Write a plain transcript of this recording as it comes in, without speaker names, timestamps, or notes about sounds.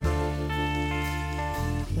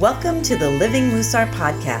Welcome to the Living Mussar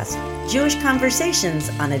Podcast, Jewish conversations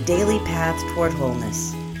on a daily path toward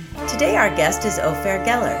wholeness. Today our guest is Ofer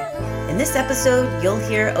Geller. In this episode, you'll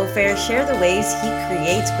hear Ofer share the ways he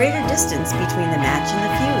creates greater distance between the match and the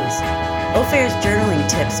fuse. Ofer's journaling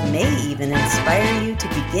tips may even inspire you to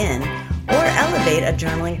begin or elevate a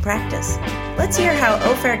journaling practice. Let's hear how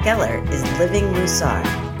Ofer Geller is living Mussar.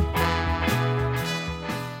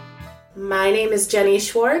 My name is Jenny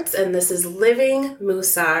Schwartz, and this is Living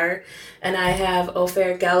Mussar, and I have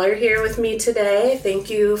Ofer Geller here with me today. Thank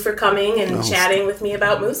you for coming and chatting with me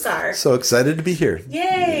about Mussar. So excited to be here.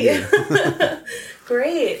 Yay! Yeah.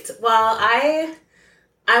 Great. Well, I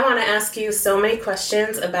want to ask you so many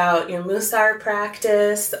questions about your Mussar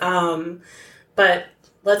practice, but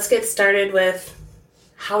let's get started with,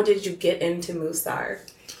 how did you get into Mussar?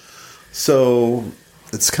 So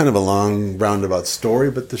it's kind of a long roundabout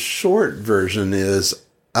story, but the short version is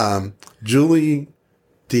Julie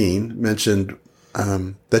Dean mentioned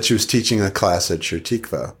that she was teaching a class at Shir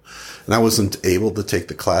Tikva, and I wasn't able to take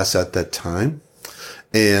the class at that time.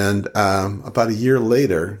 And about a year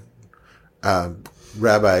later,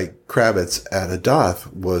 Rabbi Kravitz at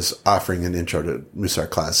Adath was offering an intro to Mussar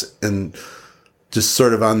class, and just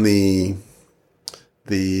sort of on the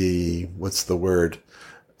what's the word?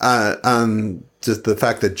 On just the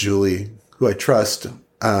fact that Julie, who I trust,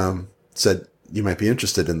 said, you might be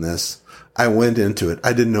interested in this. I went into it.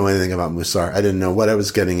 I didn't know anything about Mussar. I didn't know what I was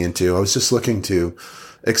getting into. I was just looking to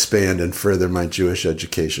expand and further my Jewish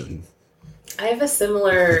education. I have a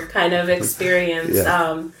similar kind of experience.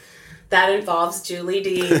 Yeah. That involves Julie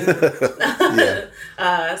Dean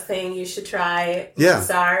saying you should try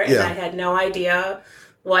Mussar, and I had no idea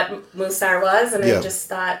what Mussar was, and I just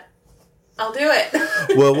thought, I'll do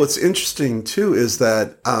it. Well, what's interesting, too, is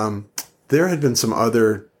that there had been some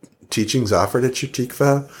other teachings offered at Shir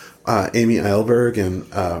Tikva. Amy Eilberg and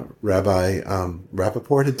Rabbi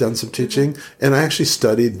Rappaport had done some teaching. And I actually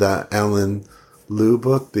studied the Alan Liu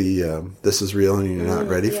book, the This Is Real and You're Not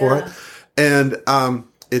Ready for It. And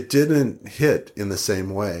it didn't hit in the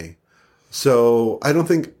same way. So I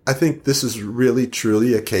think this is really,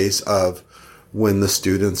 truly a case of when the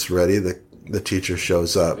student's ready, the teacher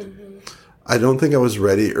shows up. Mm-hmm. I don't think I was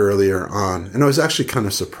ready earlier on. And I was actually kind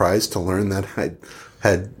of surprised to learn that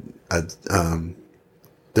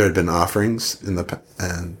there had been offerings in the past.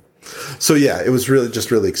 And so, it was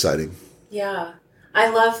really exciting. Yeah. I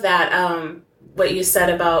love that, what you said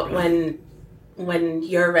about when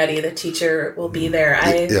you're ready, the teacher will be there.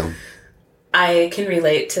 I can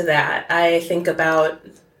relate to that. I think about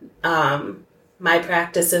my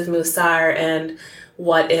practice of Mussar and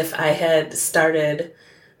what if I had started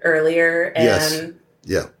earlier, and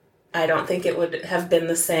I don't think it would have been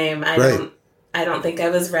the same. I don't think I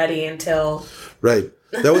was ready until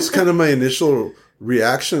that was kind of my initial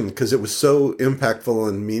reaction, because it was so impactful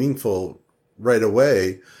and meaningful right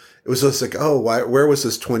away. It was just like, where was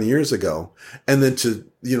this 20 years ago? And then to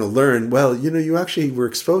learn, you actually were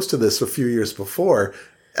exposed to this a few years before.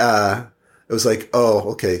 It was like,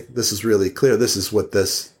 okay, this is really clear. This is what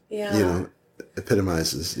this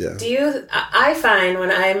epitomizes. I find when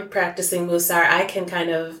I'm practicing Mussar, I can kind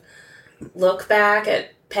of look back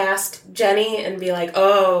at past Jenny and be like,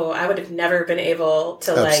 I would have never been able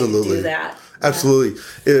to do that. Absolutely.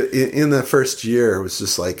 In the first year, it was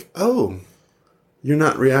just like, you're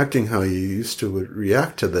not reacting how you used to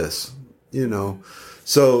react to this,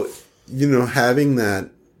 So, having that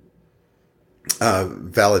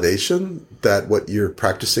validation that what you're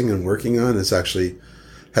practicing and working on is actually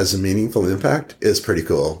has a meaningful impact is pretty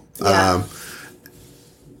cool. Yeah.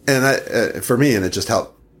 And for me, it just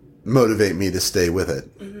helped motivate me to stay with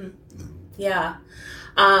it. Mm-hmm. Yeah.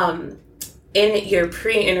 In your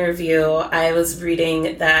pre-interview, I was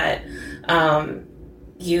reading that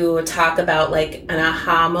you talk about like an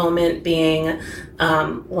aha moment being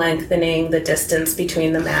lengthening the distance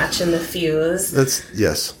between the match and the fuse.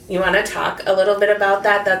 Yes. You want to talk a little bit about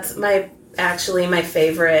that? That's my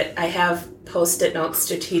favorite. I have Post-it notes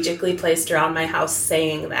strategically placed around my house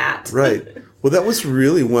saying that. Right. Well, that was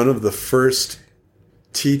really one of the first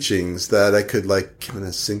teachings that I could kind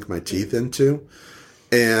of sink my teeth into.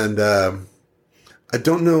 And I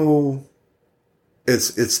don't know,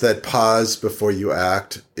 it's that pause before you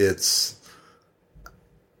act. It's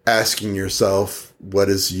asking yourself, what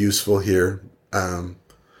is useful here?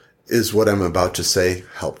 Is what I'm about to say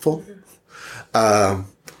helpful? Mm-hmm.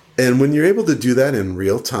 And when you're able to do that in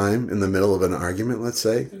real time, in the middle of an argument, let's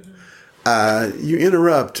say, you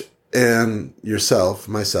interrupt, and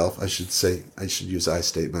myself, I should say, I should use I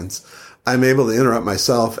statements. I'm able to interrupt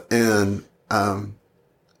myself and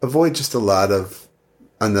avoid just a lot of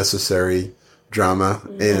unnecessary drama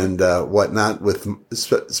and whatnot with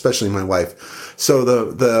especially my wife. So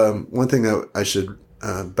the one thing that I should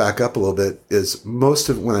back up a little bit is most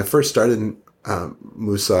of when I first started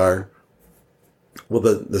Mussar, well,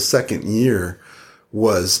 the second year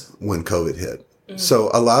was when COVID hit. So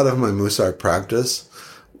a lot of my Mussar practice,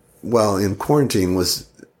 while in quarantine, was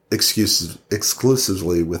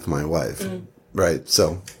exclusively with my wife, right?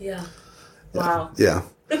 So yeah, wow, yeah.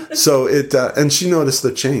 So it and she noticed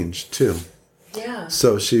the change too. Yeah.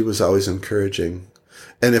 So she was always encouraging,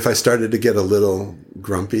 and if I started to get a little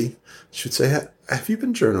grumpy, she would say, "Have you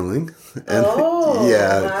been journaling?" And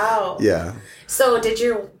yeah, wow, yeah. So did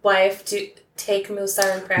your wife take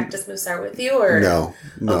Mussar and practice Mussar with you, or no?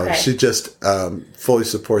 Okay. She just fully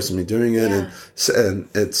supports me doing it, and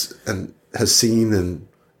has seen and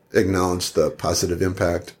acknowledged the positive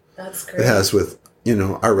impact that's great. It has with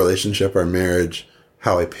our relationship, our marriage,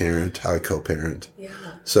 how I parent, how I co-parent. Yeah.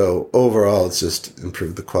 So overall, it's just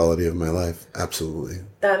improved the quality of my life. Absolutely.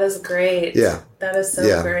 That is great. Yeah. That is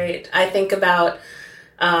so great. I think about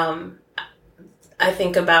I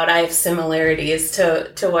have similarities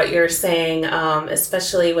to what you're saying,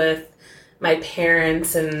 especially with my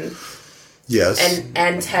parents and yes,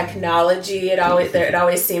 and technology. It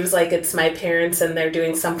always seems like it's my parents and they're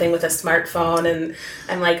doing something with a smartphone, and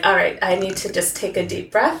I'm like, all right, I need to just take a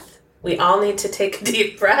deep breath. We all need to take a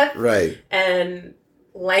deep breath, right, and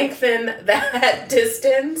lengthen that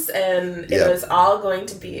distance, and it was all going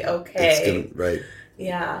to be okay. Right.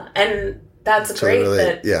 Yeah, and that's great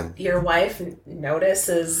that your wife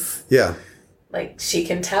notices. Yeah. Like she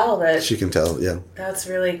can tell that. She can tell, yeah. That's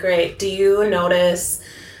really great. Do you notice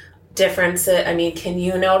differences? I mean, can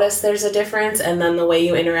you notice there's a difference? And then the way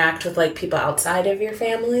you interact with like people outside of your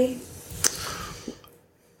family?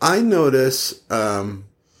 I notice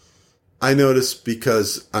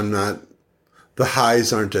because I'm not, the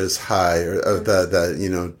highs aren't as high, or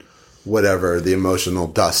the whatever, the emotional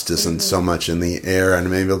dust isn't so much in the air, and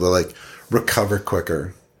I'm able to like recover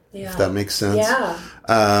quicker. Yeah. If that makes sense. Yeah.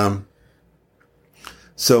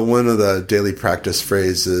 So one of the daily practice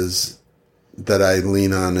phrases that I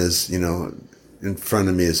lean on is, in front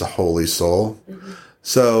of me is a holy soul. Mm-hmm.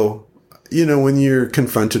 So, when you're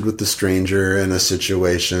confronted with the stranger in a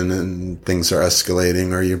situation and things are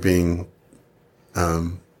escalating or you're being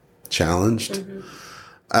challenged,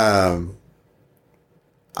 I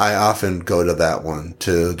often go to that one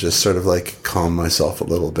to just sort of like calm myself a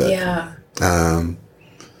little bit. Yeah.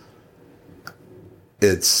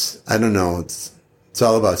 It's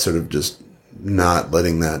all about sort of just not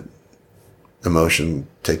letting that emotion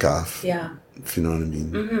take off. Yeah. If you know what I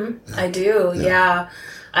mean. Mm-hmm. Yeah. I do. Yeah.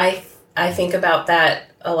 I think about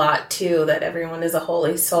that a lot too, that everyone is a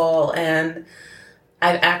holy soul, and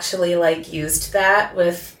I've actually like used that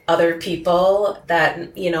with other people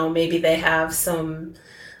that, maybe they have some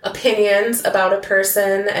opinions about a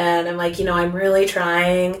person, and I'm like, I'm really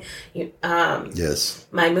trying. Yes.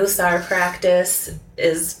 My Mussar practice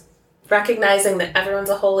is recognizing that everyone's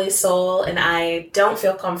a holy soul, and I don't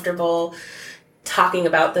feel comfortable talking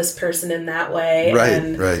about this person in that way. Right,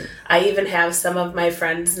 and right. I even have some of my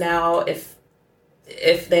friends now, if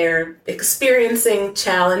they're experiencing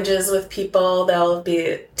challenges with people, they'll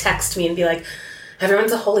text me and be like,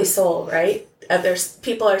 everyone's a holy soul, right?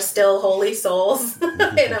 People are still holy souls.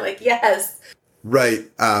 And I'm like, yes. Right.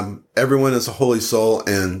 Everyone is a holy soul,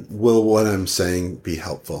 and will what I'm saying be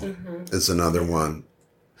helpful is another one.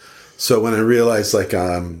 So when I realize like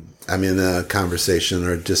I'm in a conversation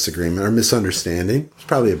or a disagreement or misunderstanding, it's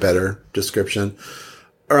probably a better description,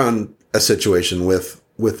 around a situation with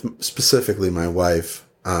specifically my wife,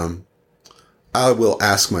 I will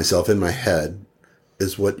ask myself in my head,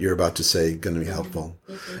 is what you're about to say going to be helpful?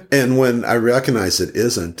 Mm-hmm. And when I recognize it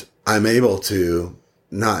isn't, I'm able to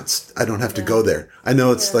I don't have to go there. I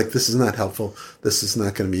know it's like, this is not helpful. This is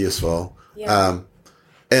not going to be useful. Yeah.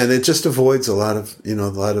 And it just avoids a lot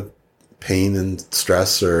of pain and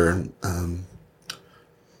stress or,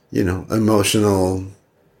 emotional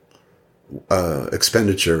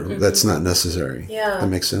expenditure that's not necessary. Yeah. That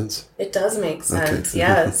makes sense? It does make sense, okay.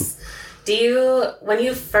 Yes. When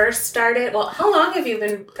you first started, how long have you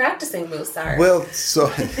been practicing Mussar? Well,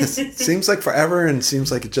 so it seems like forever and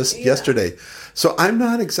seems like just yesterday. So I'm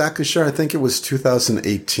not exactly sure. I think it was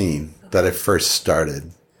 2018 that I first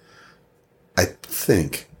started. I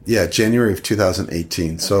think. Yeah, January of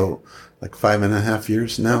 2018. Okay. So like 5.5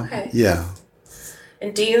 years now. Okay. Yeah.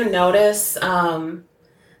 And do you notice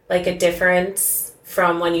like a difference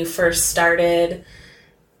from when you first started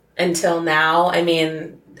until now? I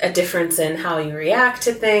mean, a difference in how you react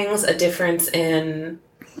to things, a difference in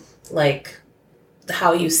like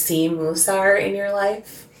how you see Mussar in your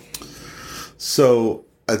life? So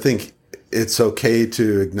I think it's okay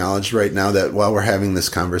to acknowledge right now that while we're having this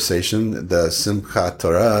conversation, the Simchat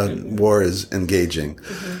Torah war is engaging.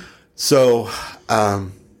 So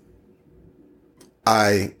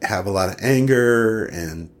I have a lot of anger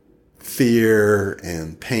and fear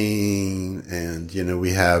and pain, and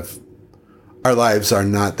we have, our lives are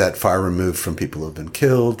not that far removed from people who have been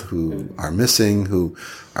killed, who are missing, who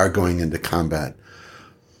are going into combat.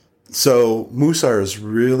 So Mussar has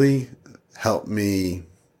really helped me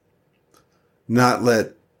not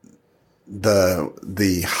let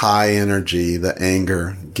the high energy, the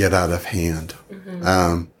anger get out of hand.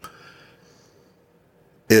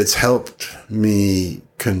 It's helped me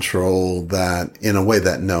control that in a way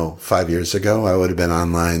that 5 years ago I would have been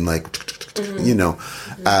online like,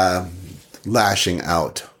 lashing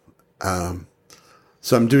out.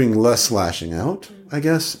 So I'm doing less lashing out, I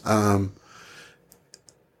guess. I'm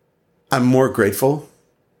more grateful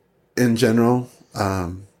in general.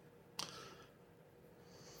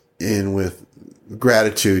 And with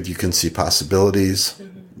gratitude, you can see possibilities,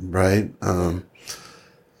 right? I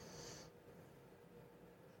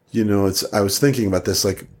was thinking about this,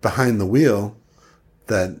 like behind the wheel,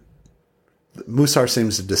 that Mussar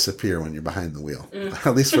seems to disappear when you're behind the wheel,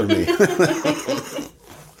 at least for me.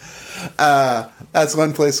 That's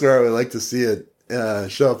one place where I would like to see it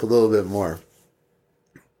show up a little bit more.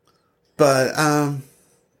 But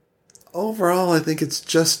overall, I think it's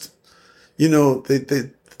just,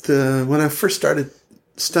 when I first started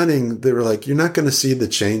studying, they were like, you're not going to see the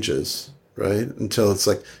changes, right? Until it's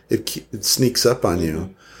like, it sneaks up on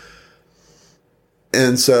you.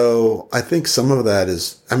 And so I think some of that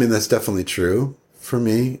is, that's definitely true for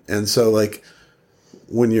me. And so like,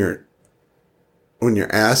 when you're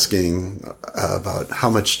asking about how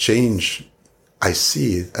much change I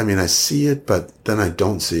see, I see it, but then I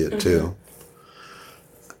don't see it too.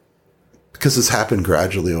 Because it's happened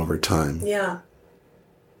gradually over time. Yeah.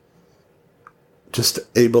 Just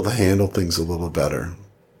able to handle things a little better.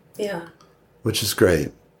 Yeah. Which is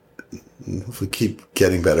great. If we keep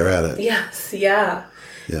getting better at it. Yes. Yeah.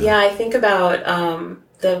 Yeah. I think about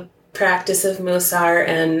the practice of Mussar,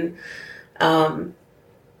 and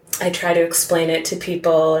I try to explain it to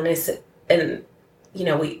people, and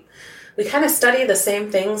we kind of study the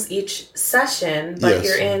same things each session, but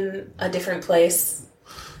you're in a different place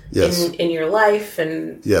in your life,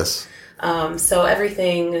 and so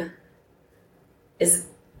everything is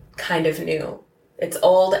kind of new. It's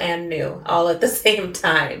old and new all at the same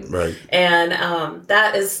time. Right. And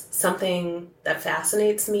that is something that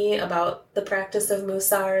fascinates me about the practice of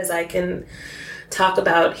Mussar, is I can talk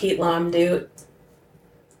about Heat Lamdut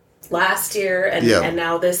last year and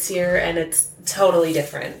now this year, and it's totally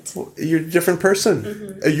different. Well, you're a different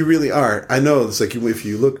person. You really are. I know. It's like if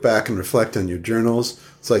you look back and reflect on your journals,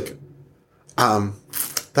 it's like,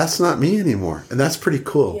 that's not me anymore. And that's pretty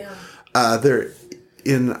cool. Yeah.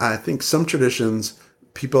 In, I think, some traditions,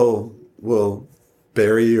 people will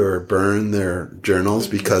bury or burn their journals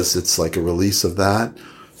because it's like a release of that.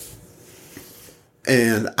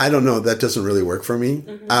 And I don't know, that doesn't really work for me.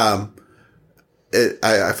 I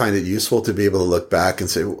find it useful to be able to look back and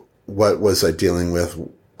say, what was I dealing with?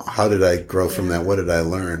 How did I grow from that? What did I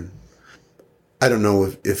learn? I don't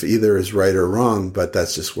know if either is right or wrong, but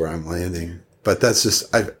that's just where I'm landing. But that's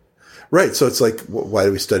just, right. So it's like, why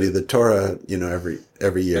do we study the Torah,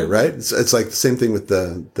 every year, right? It's like the same thing with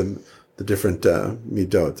the different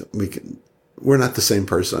midot. We're not the same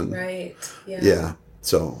person. Right. Yeah. Yeah.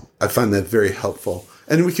 So I find that very helpful.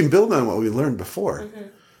 And we can build on what we learned before.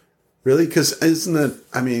 Really? Because isn't that,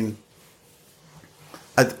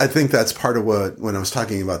 I think that's part of when I was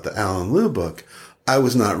talking about the Alan Liu book, I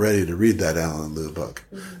was not ready to read that Alan Liu book.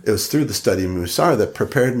 It was through the study of Mussar that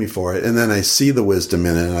prepared me for it. And then I see the wisdom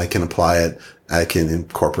in it, and I can apply it. I can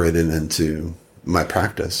incorporate it into my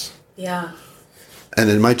practice. Yeah. And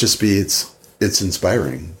it might just be, it's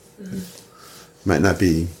inspiring. It might not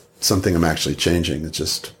be something I'm actually changing. It's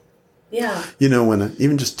just, when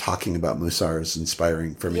even just talking about Mussar is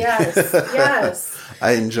inspiring for me. Yes.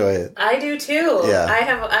 I enjoy it. I do too. Yeah.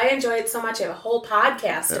 I enjoy it so much. I have a whole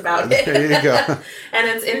podcast about it. There you go. And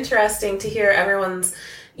it's interesting to hear everyone's,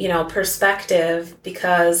 perspective,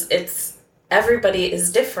 because everybody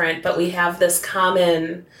is different, but we have this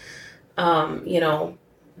common,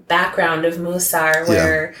 background of Mussar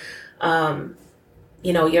where,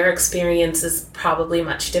 your experience is probably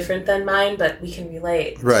much different than mine, but we can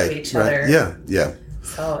relate to each other. Yeah.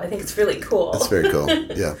 So I think it's really cool. That's very cool.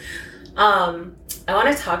 Yeah. I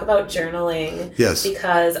want to talk about journaling. Yes.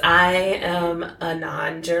 Because I am a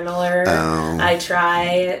non-journaler. I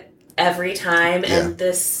try every time, and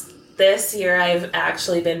this this year I've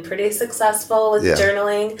actually been pretty successul with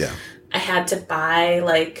journaling. Yeah. I had to buy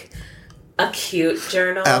like a cute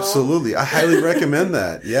journal. Absolutely. I highly recommend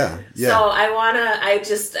that. Yeah. Yeah. So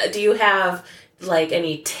do you have like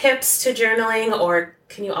any tips to journaling, or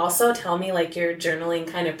can you also tell me like your journaling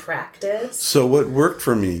kind of practice? So what worked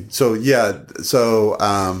for me? So I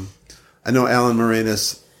know Alan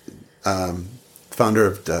Moranis, founder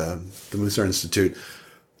of the Mussar Institute,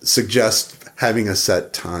 suggests having a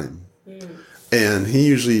set time. And he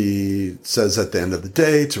usually says at the end of the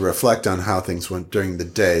day to reflect on how things went during the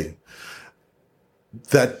day.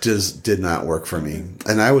 That just did not work for me.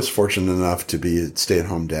 And I was fortunate enough to be a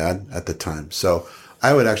stay-at-home dad at the time. So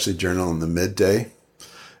I would actually journal in the midday.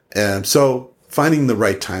 And so finding the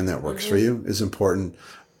right time that works for you is important,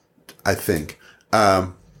 I think.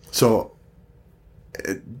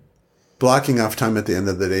 Blocking off time at the end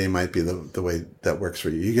of the day might be the way that works for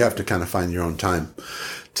you. You have to kind of find your own time.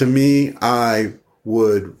 To me, I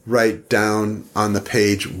would write down on the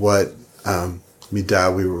page what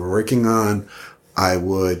midah we were working on. I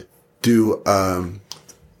would do a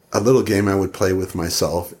little game I would play with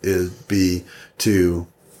myself it's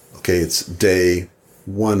day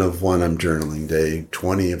 1 of 1 I'm journaling, day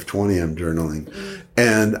 20 of 20 I'm journaling.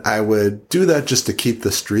 And I would do that just to keep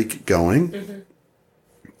the streak going.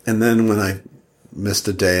 And then when I missed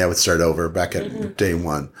a day, I would start over back at day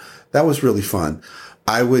 1. That was really fun.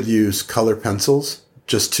 I would use color pencils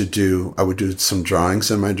I would do some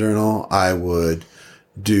drawings in my journal. I would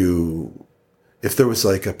do, if there was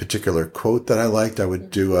like a particular quote that I liked, I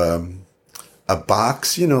would do a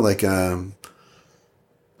box, like a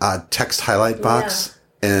text highlight box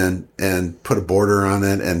and put a border on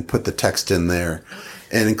it and put the text in there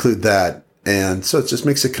and include that. And so it just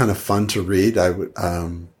makes it kind of fun to read. I would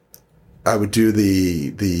do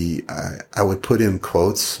I would put in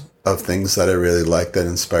quotes of things that I really liked that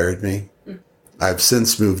inspired me. I've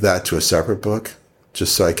since moved that to a separate book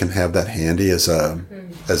just so I can have that handy as an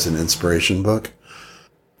inspiration book.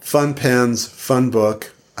 Fun pens, fun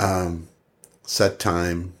book, set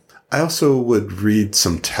time. I also would read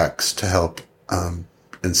some text to help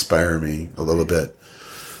inspire me a little bit.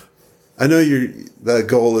 I know the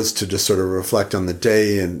goal is to just sort of reflect on the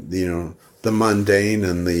day and, the mundane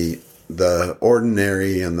and the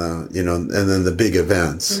ordinary and and then the big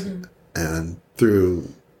events. And through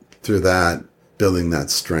that, building that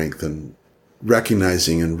strength and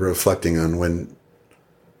recognizing and reflecting on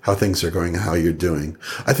how things are going and how you're doing.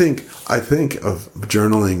 I think of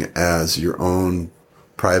journaling as your own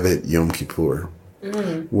private Yom Kippur,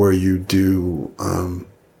 where you do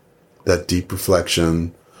that deep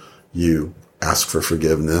reflection. You ask for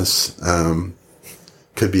forgiveness.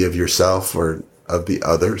 Could be of yourself or of the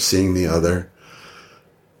other, seeing the other,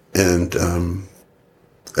 and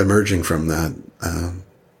emerging from that.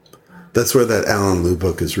 That's where that Alan Liu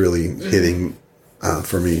book is really hitting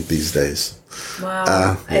for me these days.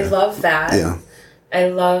 Wow. I love that. Yeah. I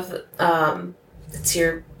love it's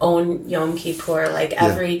your own Yom Kippur, like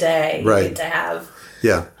every day you get to have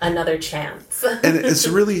another chance. And it's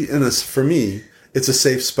really, for me, it's a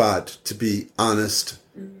safe spot to be honest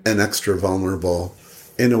and extra vulnerable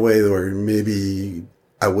in a way where maybe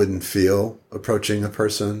I wouldn't feel approaching a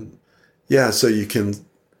person. Yeah, so you can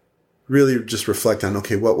really just reflect on,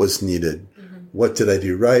 okay, what was needed? What did I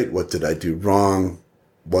do right? What did I do wrong?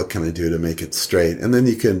 What can I do to make it straight? And then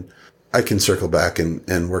I can circle back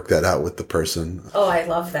and work that out with the person. Oh, I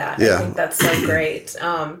love that. Yeah. I think that's so great.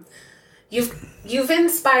 You've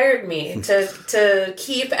inspired me to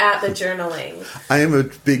keep at the journaling. I am a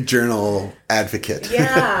big journal advocate.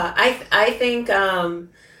 Yeah, I think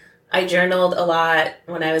I journaled a lot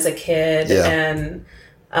when I was a kid, and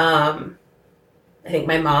I think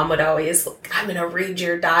my mom would always, I'm going to read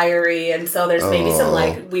your diary, and so there's maybe some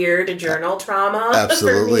like weird journal trauma.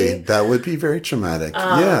 Absolutely, for me. That would be very traumatic.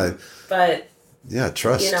 But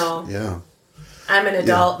trust. I'm an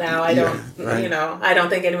adult now. I don't, I don't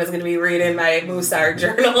think anyone's going to be reading my Mussar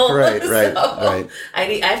journal. Right.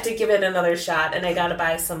 I have to give it another shot, and I got to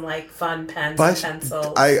buy some like fun pens and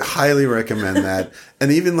pencils. I highly recommend that.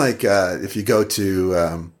 And even like if you go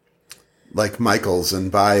to like Michael's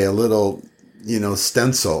and buy a little,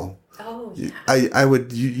 stencil. Oh, yeah. I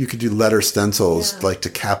would. You could do letter stencils like to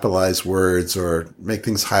capitalize words or make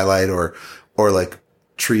things highlight or like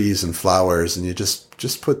trees and flowers, and you just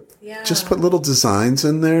put little designs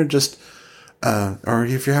in there. Or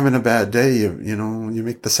if you're having a bad day, you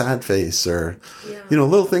make the sad face or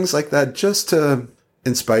little things like that, just to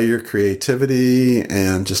inspire your creativity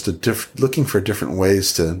and just looking for different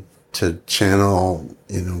ways to channel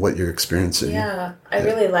what you're experiencing. I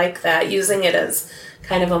really like that, using it as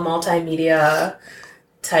kind of a multimedia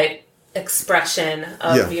type expression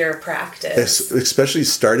of your practice. Especially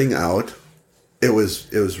starting out, it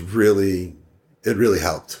really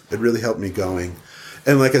helped. It really helped me going.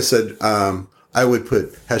 And like I said, I would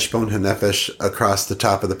put Heshbon Hanefesh across the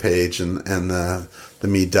top of the page and the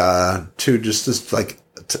Midah too, just as like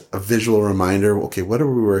a visual reminder. Okay, what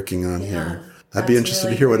are we working on here? I'd be interested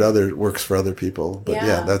to hear what works for other people.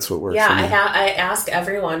 But that's what works for me. I ask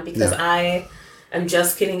everyone because I am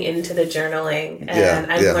just getting into the journaling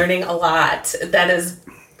and I'm learning a lot that is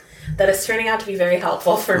turning out to be very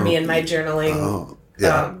helpful for me in my journaling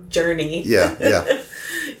journey.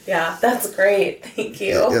 Yeah, that's great. Thank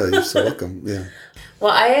you. Yeah, you're so welcome. Yeah.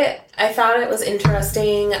 Well, I thought it was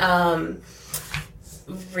interesting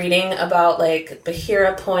reading about like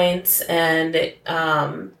Bahira points and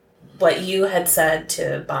what you had said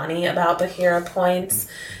to Bonnie about Bahira points.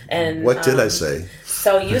 And what did I say?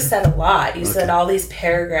 So you said a lot. You said all these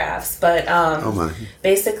paragraphs, but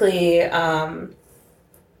basically,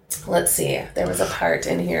 let's see. There was a part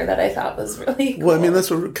in here that I thought was really cool. Well, I mean, that's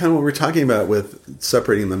what we're talking about with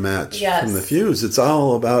separating the match from the fuse. It's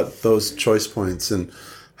all about those choice points and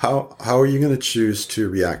how are you going to choose to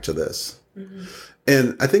react to this? Mm-hmm.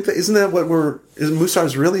 And I think isn't that what Mussar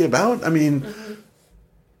is really about? I mean,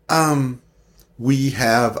 we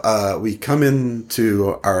come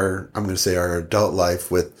into our adult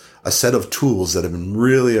life with a set of tools that have been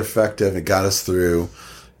really effective and got us through,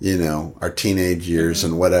 our teenage years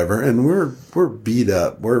and whatever. And we're beat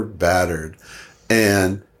up, we're battered,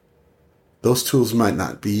 and those tools might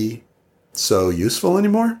not be so useful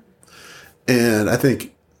anymore. And I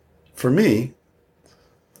think for me,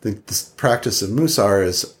 this practice of Mussar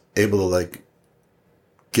is able to like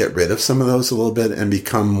get rid of some of those a little bit and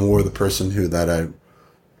become more the person that I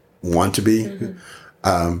want to be.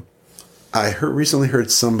 Mm-hmm. I recently heard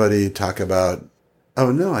somebody talk about,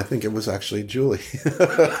 I think it was actually Julie,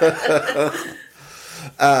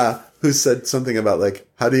 who said something about like,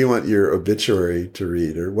 how do you want your obituary to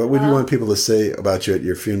read? Or what would you want people to say about you at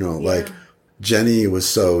your funeral? Yeah. Like, Jenny was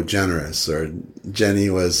so generous, or Jenny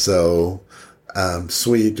was so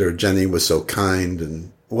sweet, or Jenny was so kind,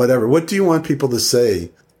 and whatever. What do you want people to say?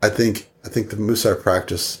 I think the Mussar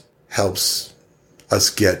practice helps us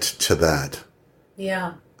get to that.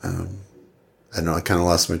 Yeah. I know I kind of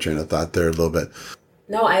lost my train of thought there a little bit.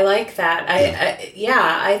 No, I like that.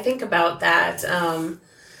 I think about that. And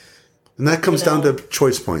that comes down to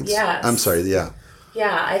choice points. Yes. I'm sorry. Yeah.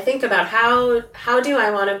 Yeah, I think about how do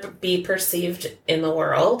I want to be perceived in the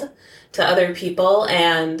world to other people,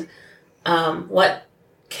 and what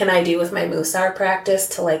can I do with my Mussar practice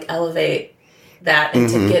to like elevate that and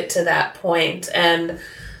to get to that point. And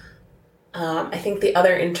I think the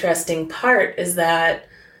other interesting part is that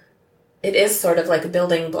it is sort of like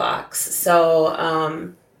building blocks.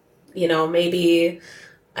 So, maybe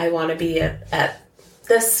I want to be at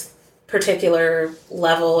this particular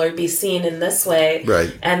level or be seen in this way.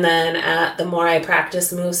 Right. And then the more I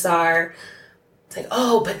practice Mussar, it's like,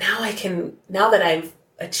 but now that I've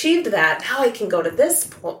achieved that, now I can go to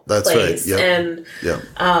this That's place. Right. Yep.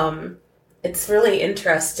 And it's really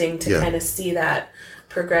interesting to kind of see that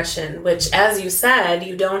progression, which, as you said,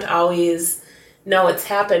 you don't always know it's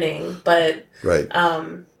happening. But right.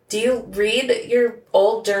 Do you read your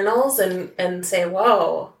old journals and say,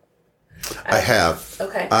 whoa? I have.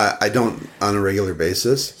 Okay. I don't on a regular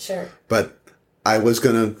basis. Sure. But I was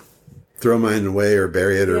going to throw mine away or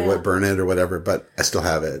bury it or burn it or whatever, but I still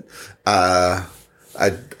have it. I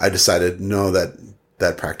decided, no,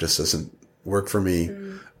 that practice doesn't work for me.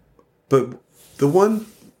 Mm. But the one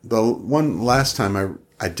last time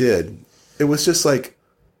I did, it was just like,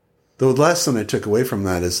 the lesson I took away from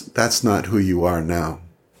that is that's not who you are now.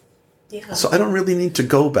 Yeah. So I don't really need to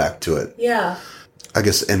go back to it. Yeah. I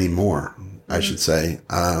guess anymore, I should say,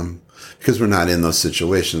 because we're not in those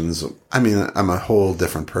situations. I mean, I'm a whole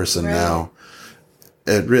different person now.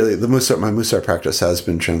 It really, my Mussar practice has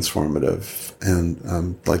been transformative, and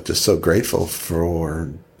I'm like just so grateful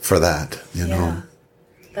for that. You know,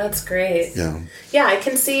 that's great. Yeah, yeah, I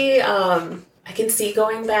can see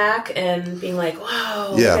going back and being like,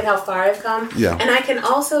 wow, look at how far I've come. Yeah, and I can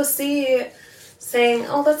also see saying,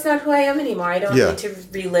 oh, that's not who I am anymore. I don't need to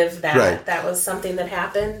relive that. Right. That was something that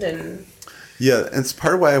happened. And yeah, and it's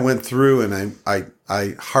part of why I went through and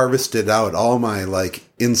I harvested out all my like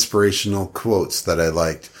inspirational quotes that I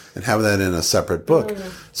liked and have that in a separate book.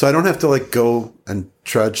 Mm. So I don't have to like go and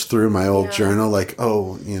trudge through my old journal like,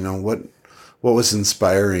 what was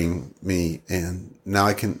inspiring me, and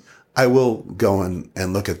now I will go and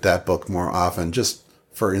look at that book more often just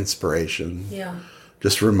for inspiration. Yeah.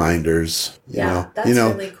 Just reminders, that's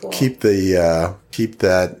really cool. Keep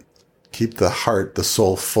that keep the heart, the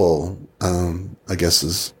soul full, I guess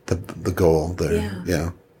is the goal there.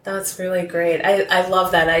 Yeah. That's really great. I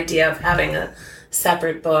love that idea of having a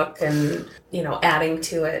separate book and, adding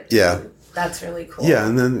to it. Yeah. That's really cool. Yeah,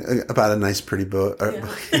 and then about a nice, pretty book.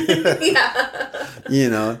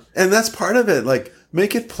 Yeah. And that's part of it. Like,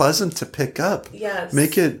 make it pleasant to pick up. Yes.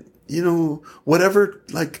 Make it, whatever,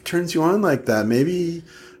 like, turns you on like that. Maybe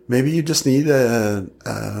you just need a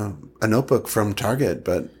notebook from Target,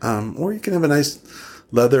 but, or you can have a nice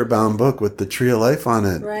leather-bound book with the Tree of Life on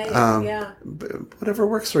it. Right, Whatever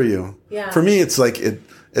works for you. Yeah. For me, it's like,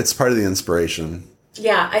 it's part of the inspiration.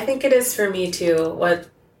 Yeah, I think it is for me, too.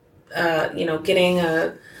 Getting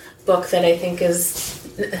a book that I think is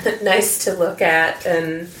nice to look at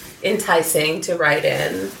and enticing to write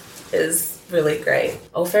in is really great.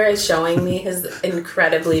 Ofer is showing me his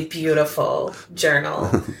incredibly beautiful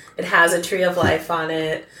journal. It has a Tree of Life on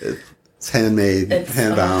it. It's handmade,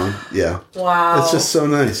 hand-bound. Yeah. Wow. It's just so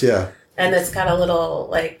nice, yeah. And it's got a little,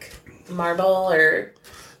 like, marble or...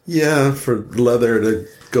 Yeah, for leather to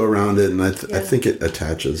go around it, and I think it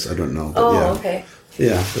attaches. I don't know. But okay.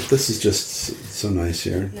 Yeah, but this is just so nice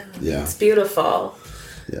here. Yeah. It's beautiful.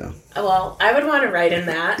 Yeah. Well, I would want to write in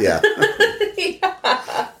that. Yeah.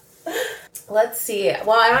 Yeah. Let's see.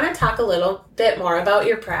 Well, I want to talk a little bit more about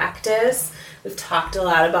your practice. We've talked a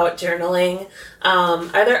lot about journaling.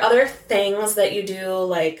 Are there other things that you do,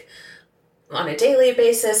 like, on a daily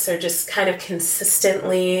basis or just kind of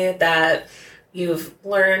consistently that you've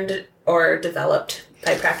learned or developed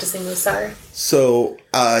by practicing Mussar? So,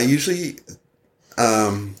 usually...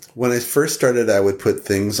 when I first started, I would put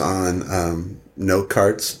things on note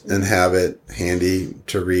cards and have it handy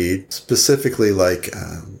to read. Specifically, like,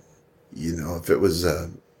 if it was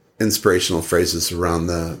inspirational phrases around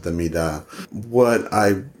the Midah. What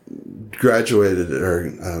I graduated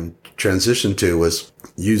or transitioned to was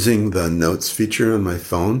using the notes feature on my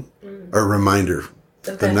phone, or reminder,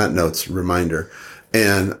 but not notes, reminder.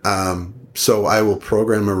 And so I will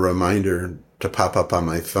program a reminder to pop up on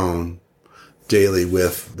my phone daily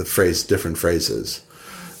with the different phrases.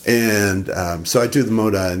 And so I do the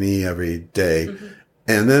Moda Ani every day. Mm-hmm.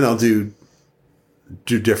 And then I'll do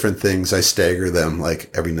different things. I stagger them, like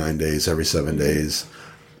every 9 days, every 7 days,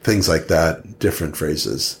 things like that, different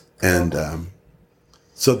phrases. And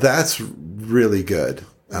so that's really good.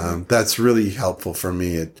 That's really helpful for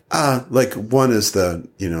me. Like one is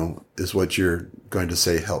is what you're going to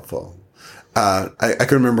say helpful. I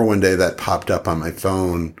can remember one day that popped up on my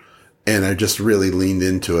phone, and I just really leaned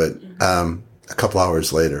into it. A couple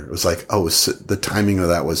hours later, it was like, the timing of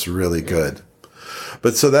that was really good.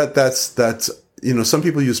 But so that's some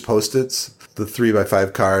people use Post-its. The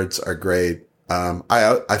 3x5 cards are great.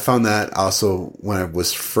 I found that also when I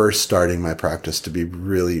was first starting my practice to be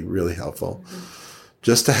really, really helpful. Mm-hmm.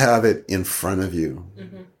 Just to have it in front of you.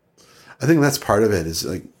 Mm-hmm. I think that's part of it. Is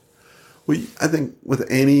like, I think with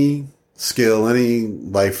any skill, any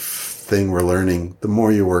life thing we're learning, the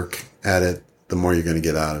more you work at it, the more you're going to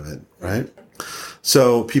get out of it, right?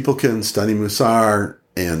 So people can study Mussar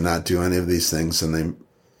and not do any of these things, and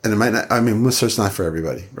it might not. I mean, Mussar's not for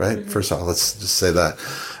everybody, right? Mm-hmm. First of all, let's just say that.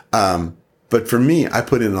 But for me, I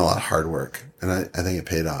put in a lot of hard work, and I think it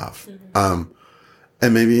paid off. Mm-hmm.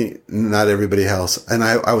 And maybe not everybody else. And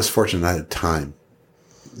I was fortunate. I had time.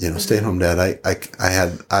 Stay-at-home dad. I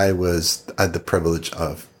had the privilege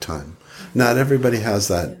of time. Not everybody has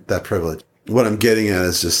that privilege. What I'm getting at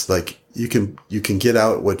is just like you can get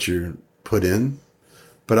out what you put in,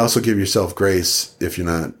 but also give yourself grace if you're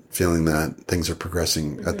not feeling that things are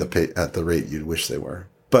progressing mm-hmm. at the rate you'd wish they were.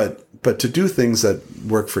 But to do things that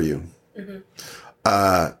work for you, mm-hmm.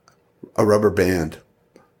 A rubber band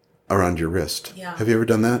around your wrist. Yeah. Have you ever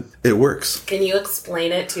done that? It works. Can you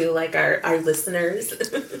explain it to like our listeners?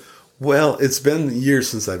 Well, it's been years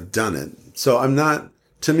since I've done it, so I'm not.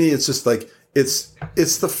 To me, it's just like it's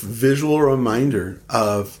the visual reminder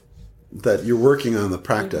of that you're working on the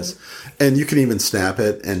practice, mm-hmm. and you can even snap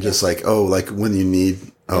it and just like when you need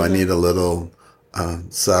mm-hmm. I need a little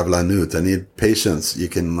sablanut, I need patience. You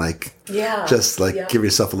can give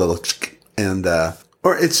yourself a little and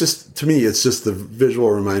or it's just, to me, it's just the visual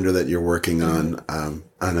reminder that you're working mm-hmm.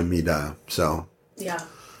 on a midah. So yeah.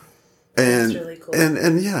 And, that's really cool. and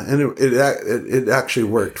it actually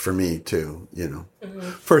worked for me too, mm-hmm.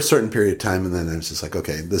 for a certain period of time. And then I was just like,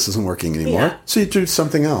 okay, this isn't working anymore. Yeah. So you do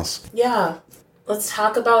something else. Yeah. Let's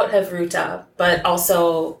talk about Havruta, but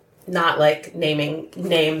also not like naming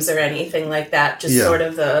names or anything like that. Just sort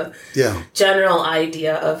of the general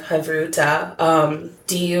idea of Havruta.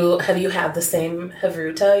 Have you had the same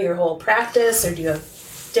Havruta your whole practice, or do you have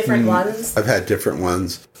different ones? I've had different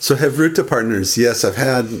ones. So Hevruta partners, yes, I've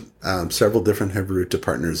had several different Hevruta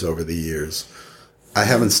partners over the years. I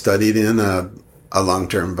haven't studied in a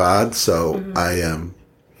long-term VOD, so I am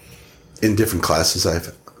in different classes.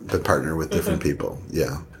 I've been partnered with different people.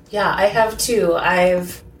 Yeah. Yeah, I have too. I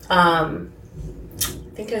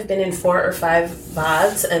think I've been in 4 or 5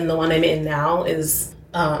 VODs, and the one I'm in now is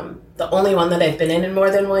the only one that I've been in more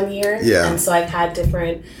than 1 year. Yeah. And so I've had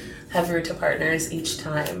different Hevruta partners each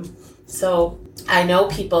time. So I know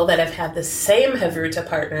people that have had the same Hevruta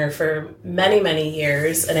partner for many, many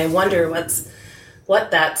years, and I wonder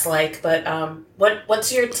what that's like. But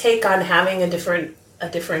what's your take on having a different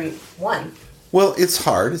one? Well, it's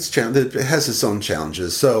hard. It has its own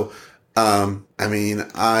challenges. So, I mean,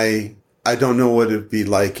 I don't know what it'd be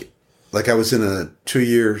like. Like I was in a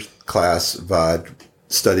 2-year class VOD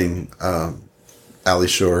studying Ali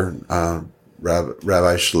Shore,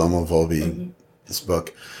 Rabbi Shlomo Volbe's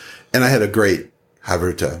book, and I had a great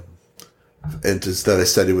Havruta, and that I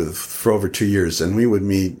studied with for over 2 years, and we would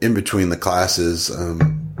meet in between the classes.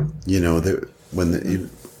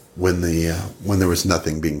 When there was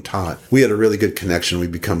nothing being taught, we had a really good connection. We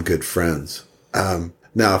become good friends.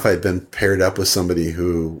 Now, if I had been paired up with somebody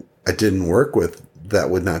who I didn't work with, that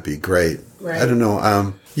would not be great. Right. I don't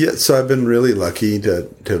know. So I've been really lucky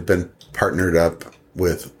to have been partnered up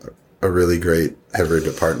with a really great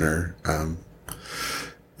Hevruta partner.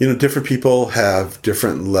 Different people have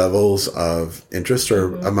different levels of interest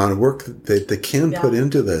or amount of work that they can put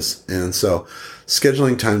into this. And so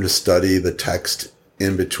scheduling time to study the text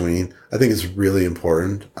in between, I think is really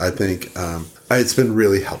important. I think it's been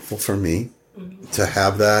really helpful for me to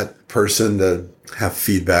have that person to have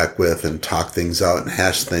feedback with and talk things out and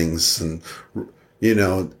hash things and,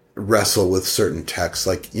 wrestle with certain texts.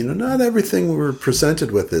 Like, not everything we're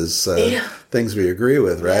presented with is things we agree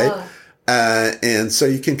with, right? Yeah. And so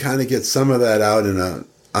you can kind of get some of that out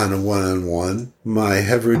on a one-on-one. My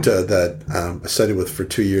Hevruta that I studied with for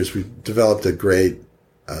 2 years, we developed a great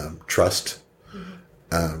trust.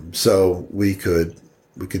 So we could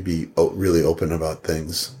be really open about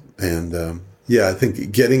things. And I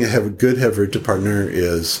think getting a good Hevruta partner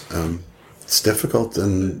is it's difficult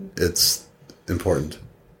and it's important.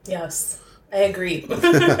 Yes, I agree.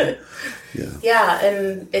 Yeah,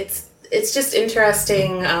 and it's just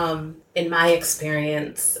interesting in my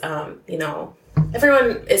experience.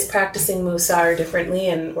 Everyone is practicing Mussar differently,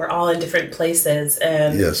 and we're all in different places.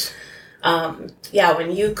 And yes.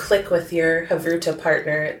 When you click with your Hevruta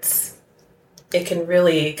partner, it can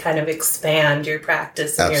really kind of expand your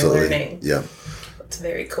practice and your learning. Yeah. It's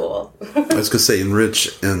very cool. I was going to say enrich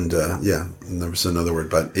and and there was another word,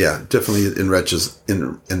 but definitely enriches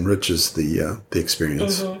the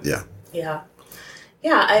experience. Yeah.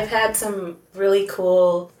 Yeah, I've had some really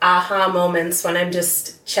cool aha moments when I'm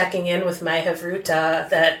just checking in with my Hevruta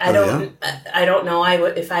that I don't know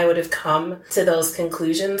if I would have come to those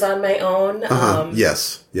conclusions on my own.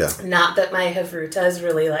 Yes. Yeah. Not that my Hevruta is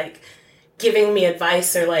really like giving me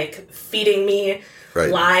advice or like feeding me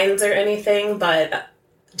lines or anything, but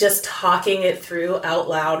just talking it through out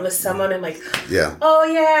loud with someone and like, oh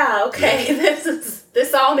yeah, okay,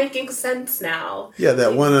 this all making sense now. Yeah,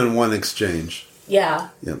 that one-on-one exchange. Yeah.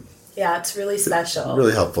 Yeah, it's really special.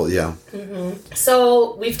 Really helpful, yeah. Mm-hmm.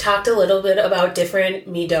 So we've talked a little bit about different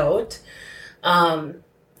midot.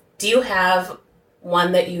 Do you have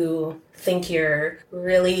one that you think you're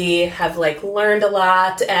really have like learned a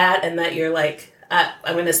lot at and that you're like,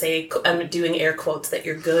 I'm going to say, I'm doing air quotes, that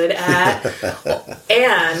you're good at?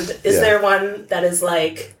 And is there one that is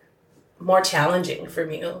like more challenging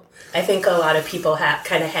from you? I think a lot of people have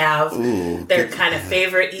their kind of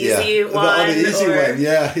favorite easy one. The easy one,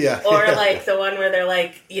 yeah. Or like the one where they're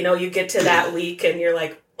like, you get to that week and you're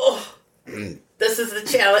like, oh, this is the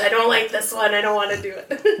challenge. I don't like this one. I don't want to do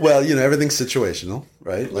it. Well, everything's situational,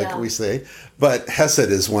 right? Like we say. But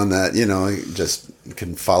Hesed is one that, just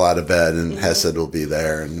can fall out of bed and Hesed will be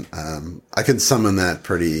there. And I can summon that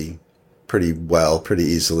pretty well, pretty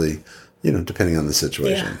easily, depending on the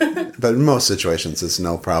situation. Yeah. But in most situations, it's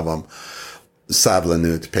no problem.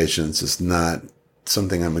 Sablanut, patience, is not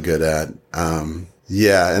something I'm good at. And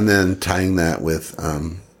then tying that with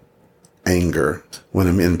anger. When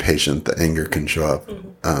I'm impatient, the anger can show up.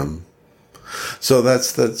 Mm-hmm. So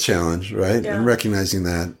that's the challenge, right? Yeah. And recognizing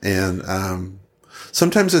that. And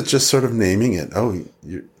sometimes it's just sort of naming it. Oh,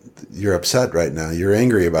 you're upset right now. You're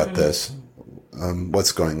angry about this.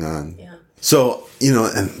 What's going on? Yeah. So,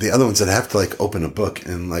 and the other ones that I have to like open a book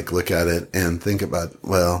and like look at it and think about,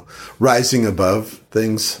 rising above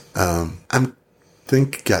things, got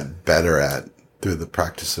better at through the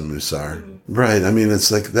practice of Mussar. Mm-hmm. Right. I mean,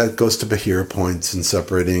 it's like that goes to Bahira points and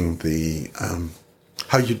separating the,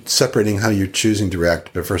 how you're choosing to react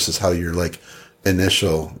versus how your like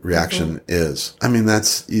initial reaction is. I mean,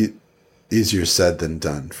 that's easier said than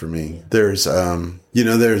done for me. Yeah. There's, I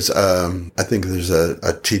think there's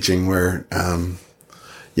a teaching where,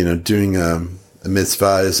 doing a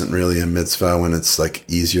mitzvah isn't really a mitzvah when it's like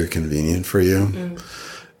easier, convenient for you. Mm.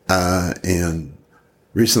 And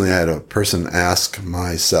recently I had a person ask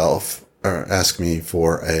me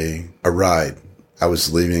for a ride. I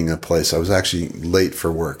was leaving a place. I was actually late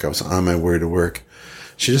for work. I was on my way to work.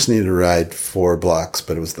 She just needed a ride 4 blocks,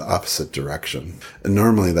 but it was the opposite direction. And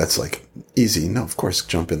normally that's like easy. No, of course,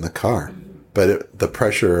 jump in the car. But the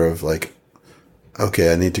pressure of like,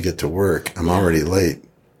 okay, I need to get to work. I'm already late.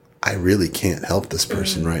 I really can't help this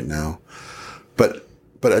person right now. But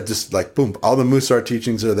I just like, boom, all the Mussar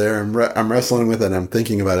teachings are there. I'm wrestling with it. I'm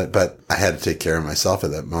thinking about it, but I had to take care of myself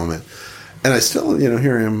at that moment. And I still,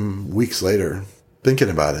 here I am weeks later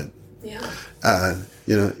thinking about it. Yeah.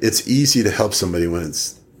 It's easy to help somebody when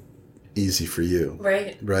it's easy for you.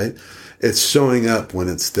 Right. Right. It's showing up when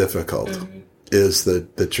it's difficult is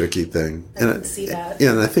the tricky thing. I can see that.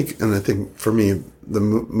 Yeah. And I think for me, the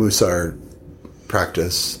Mussar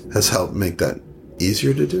practice has helped make that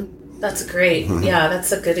easier to do. That's great. Mm-hmm. Yeah,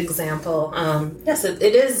 that's a good example. Yes, it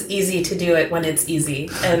is easy to do it when it's easy.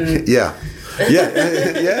 And yeah,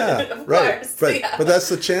 right. But that's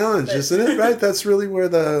the challenge, isn't it? Right. That's really where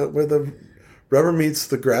the rubber meets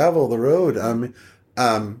the gravel, the road.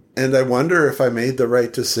 And I wonder if I made the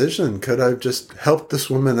right decision. Could I have just helped this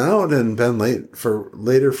woman out and been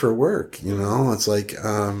later for work? It's like,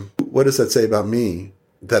 what does that say about me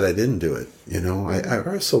that I didn't do it? I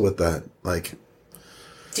wrestle with that. Like,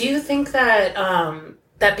 do you think that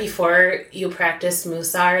that before you practiced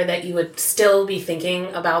Mussar that you would still be thinking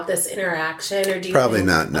about this interaction, or do you probably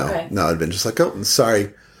not? No, okay. No, I'd been just like, oh, I'm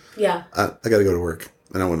sorry. Yeah, I got to go to work,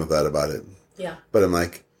 and I wouldn't have thought about it. Yeah, but I'm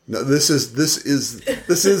like, no, this is the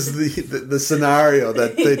scenario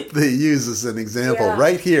that they use as an example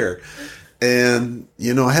right here, and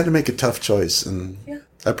I had to make a tough choice, and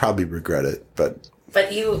I probably regret it, but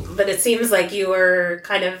it seems like you were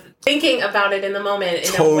kind of thinking about it in the moment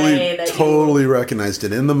in a way that totally recognized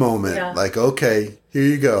it in the moment. Yeah. Like, okay, here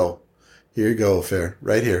you go, Ofer,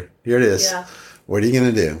 right here it is. Yeah. What are you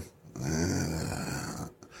gonna do?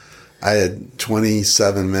 I had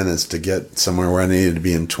 27 minutes to get somewhere where I needed to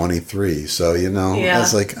be in 23. So, I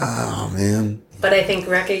was like, oh, man. But I think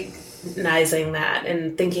recognizing that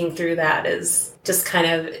and thinking through that is just kind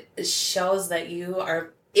of shows that you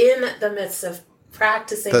are in the midst of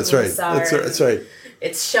practicing Mussar. That's right.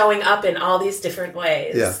 It's showing up in all these different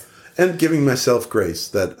ways. Yeah. And giving myself grace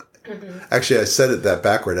that, actually, I said it that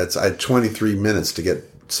backward. I had 23 minutes to get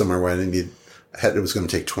somewhere where it was going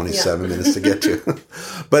to take 27 minutes to get to.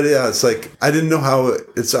 But yeah, it's like, I didn't know how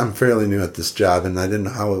I'm fairly new at this job, and I didn't know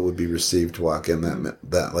how it would be received to walk in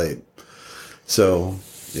that late. So,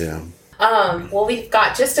 yeah. Well, we've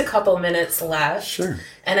got just a couple minutes left. Sure.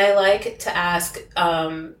 And I like to ask,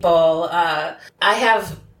 Bull, I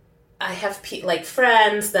have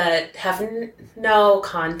friends that have no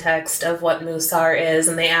context of what Mussar is,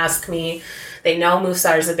 and they ask me, they know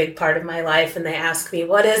Mussar is a big part of my life, and they ask me,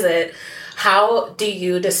 what is it? How do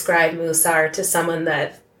you describe Mussar to someone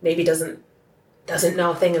that maybe doesn't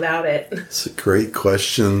know a thing about it? It's a great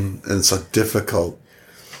question, and it's a difficult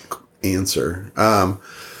answer.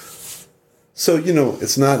 So,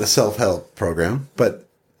 it's not a self-help program, but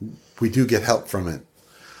we do get help from it.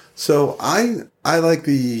 So I like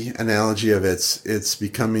the analogy of it's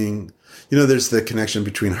becoming, there's the connection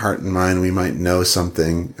between heart and mind. We might know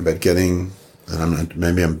something about getting, and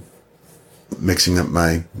maybe I'm mixing up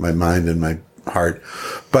my mind and my heart,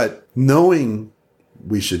 but knowing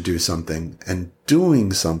we should do something and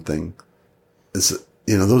doing something is,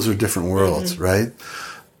 those are different worlds, right?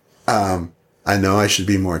 I know I should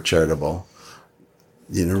be more charitable.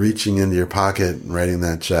 Reaching into your pocket and writing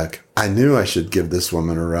that check. I knew I should give this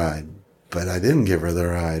woman a ride, but I didn't give her the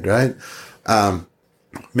ride, right?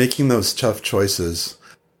 Making those tough choices,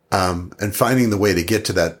 and finding the way to get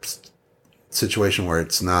to that situation where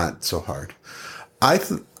it's not so hard.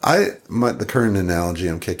 The current analogy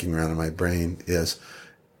I'm kicking around in my brain is,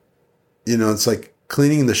 it's like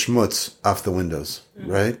cleaning the schmutz off the windows,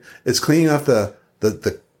 right? It's cleaning off the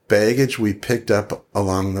baggage we picked up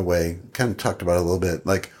along the way. Kind of talked about it a little bit,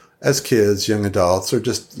 like as kids, young adults, or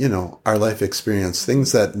just, our life experience,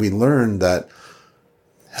 things that we learn that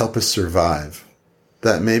help us survive,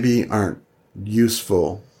 that maybe aren't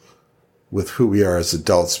useful with who we are as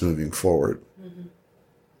adults moving forward.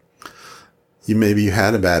 Maybe you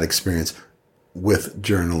had a bad experience. with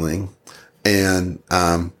journaling, and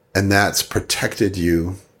that's protected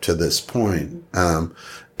you to this point.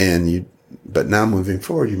 But now moving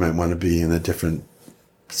forward, you might want to be in a different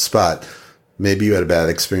spot. Maybe you had a bad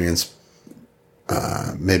experience.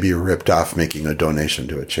 Maybe you ripped off making a donation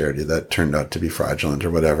to a charity that turned out to be fraudulent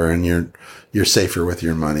or whatever, and you're safer with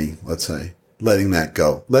your money, let's say. Letting that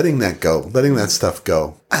stuff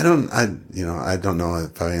go. I don't know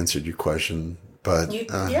if I answered your question, but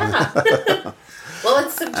yeah. Well,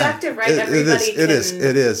 it's subjective, right?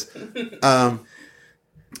 It is.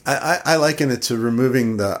 I liken it to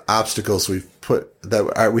removing the obstacles we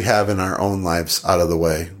have in our own lives out of the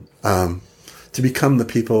way, to become the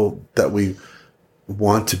people that we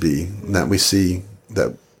want to be, and that we see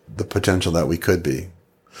that the potential that we could be.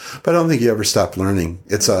 But I don't think you ever stop learning.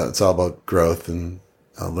 It's all about growth and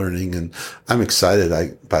learning, and I'm excited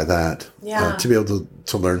by that. Yeah. To be able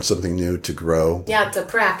to learn something new, to grow. Yeah, it's a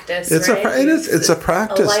practice. It's right? It's a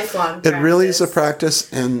practice. A lifelong practice. It really is a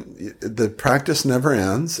practice, and the practice never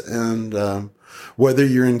ends. And whether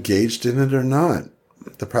you're engaged in it or not,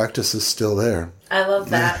 the practice is still there. I love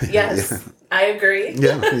that. Yes, yeah. I agree.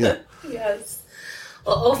 Yeah. Yes.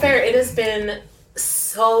 Well, Ofer, it has been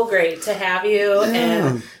so great to have you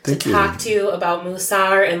and to talk to you about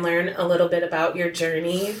Mussar and learn a little bit about your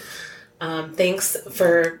journey. Thanks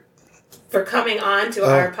for coming on to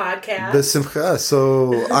our podcast. B'simcha.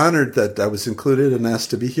 So honored that I was included and asked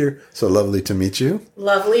to be here. So lovely to meet you.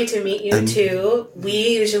 Lovely to meet you too.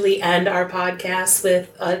 We usually end our podcast with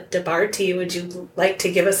a dabarti. Would you like to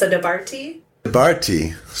give us a dabarti?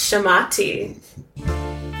 Dabarti. Shamati.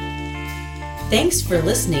 Thanks for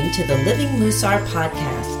listening to the Living Mussar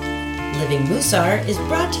Podcast. Living Mussar is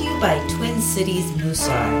brought to you by Twin Cities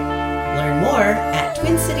Mussar. Learn more at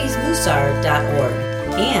twincitiesmussar.org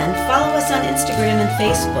and follow us on Instagram and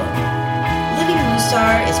Facebook. Living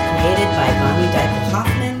Mussar is created by Bonnie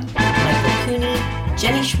Deichel-Hoffman, Michael Cooney,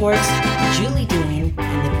 Jenny Schwartz, Julie Dean,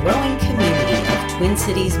 and the growing community of Twin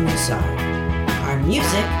Cities Mussar. Our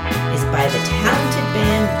music is by the talented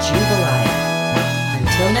band Jubilee.